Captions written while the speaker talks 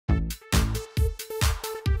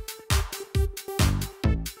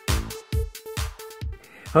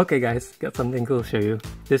Okay guys, got something cool to show you.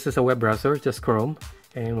 This is a web browser, just Chrome,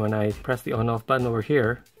 and when I press the on off button over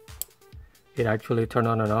here, it actually turned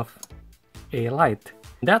on and off a light.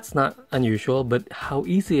 That's not unusual, but how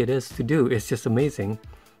easy it is to do is just amazing.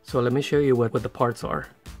 So let me show you what the parts are.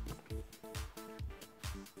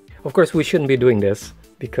 Of course we shouldn't be doing this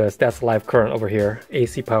because that's live current over here,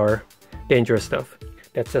 AC power, dangerous stuff.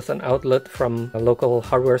 That's just an outlet from a local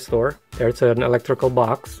hardware store. There's an electrical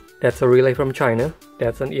box. That's a relay from China.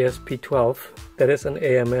 That's an ESP12. That is an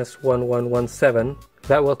AMS1117.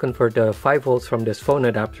 That will convert the 5 volts from this phone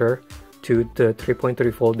adapter to the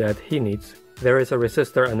 3.3 volt that he needs. There is a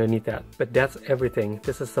resistor underneath that, but that's everything.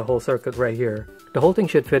 This is the whole circuit right here. The whole thing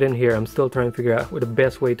should fit in here. I'm still trying to figure out the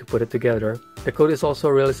best way to put it together. The code is also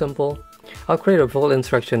really simple. I'll create a full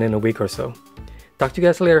instruction in a week or so. Talk to you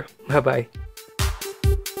guys later. Bye bye.